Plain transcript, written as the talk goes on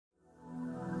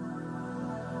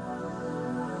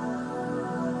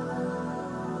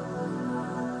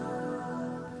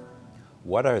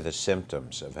What are the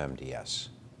symptoms of MDS?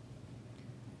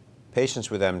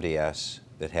 Patients with MDS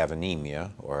that have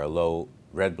anemia or a low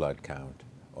red blood count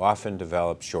often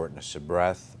develop shortness of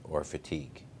breath or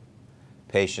fatigue.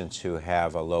 Patients who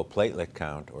have a low platelet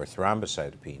count or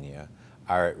thrombocytopenia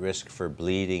are at risk for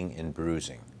bleeding and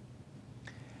bruising.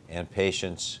 And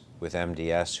patients with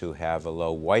MDS who have a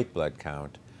low white blood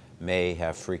count may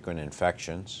have frequent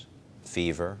infections,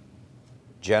 fever.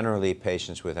 Generally,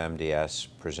 patients with MDS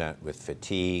present with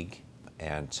fatigue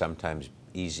and sometimes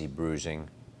easy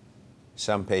bruising.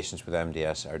 Some patients with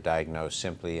MDS are diagnosed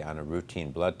simply on a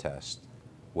routine blood test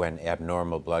when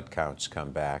abnormal blood counts come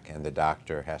back and the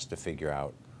doctor has to figure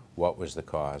out what was the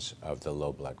cause of the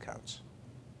low blood counts.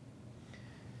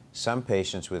 Some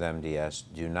patients with MDS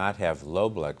do not have low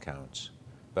blood counts,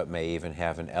 but may even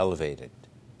have an elevated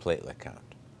platelet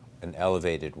count, an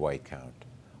elevated white count,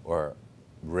 or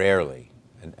rarely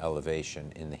an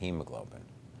elevation in the hemoglobin.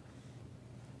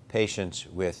 Patients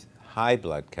with high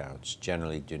blood counts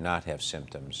generally do not have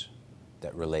symptoms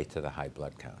that relate to the high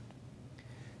blood count.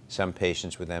 Some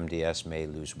patients with MDS may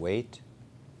lose weight,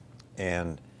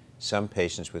 and some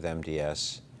patients with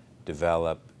MDS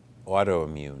develop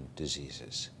autoimmune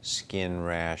diseases, skin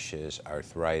rashes,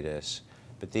 arthritis,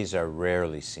 but these are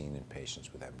rarely seen in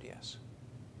patients with MDS.